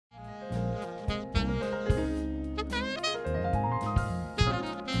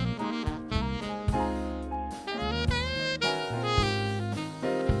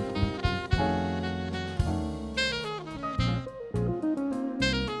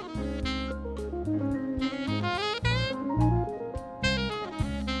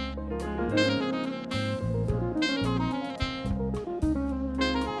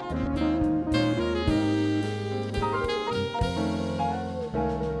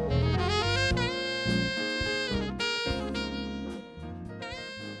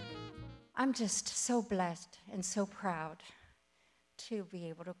I'm just so blessed and so proud to be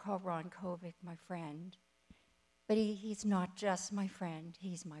able to call Ron Kovic my friend. But he's not just my friend,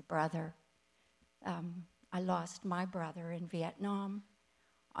 he's my brother. I lost my brother in Vietnam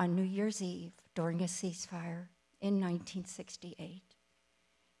on New Year's Eve during a ceasefire in 1968.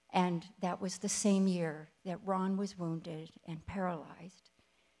 And that was the same year that Ron was wounded and paralyzed.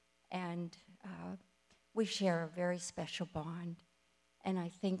 And we share a very special bond. And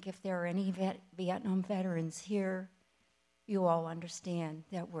I think if there are any Vietnam veterans here, you all understand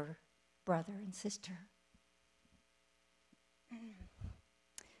that we're brother and sister.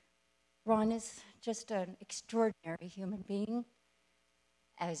 Ron is just an extraordinary human being.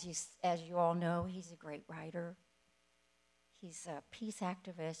 As you all know, he's a great writer. He's a peace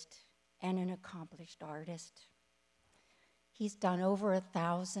activist and an accomplished artist. He's done over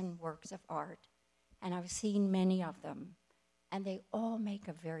 1,000 works of art, and I've seen many of them, and they all make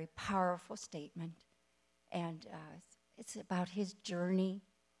a very powerful statement. And it's about his journey,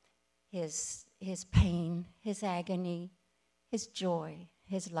 his pain, his agony, his joy,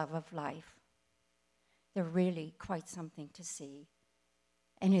 his love of life. They're really quite something to see.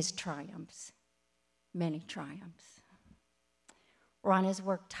 And his triumphs, many triumphs. Ron has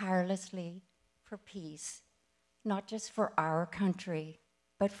worked tirelessly for peace, not just for our country,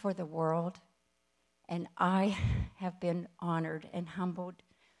 but for the world. And I have been honored and humbled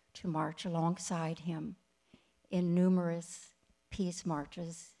to march alongside him in numerous peace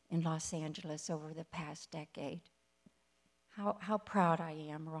marches in Los Angeles over the past decade. How proud I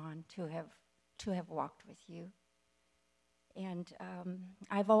am, Ron, to have walked with you. And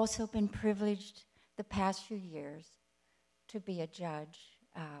I've also been privileged the past few years to be a judge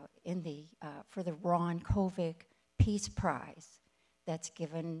for the Ron Kovic Peace Prize that's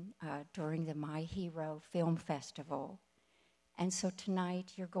given during the My Hero Film Festival. And so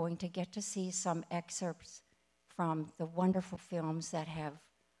tonight you're going to get to see some excerpts from the wonderful films that have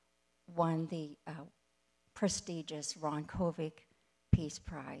won the prestigious Ron Kovic Peace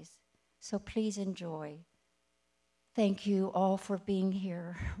Prize. So please enjoy. Thank you all for being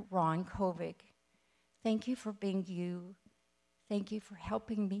here, Ron Kovic. Thank you for being you. Thank you for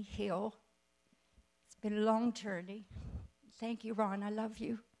helping me heal. It's been a long journey. Thank you, Ron. I love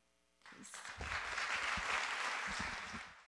you. Peace.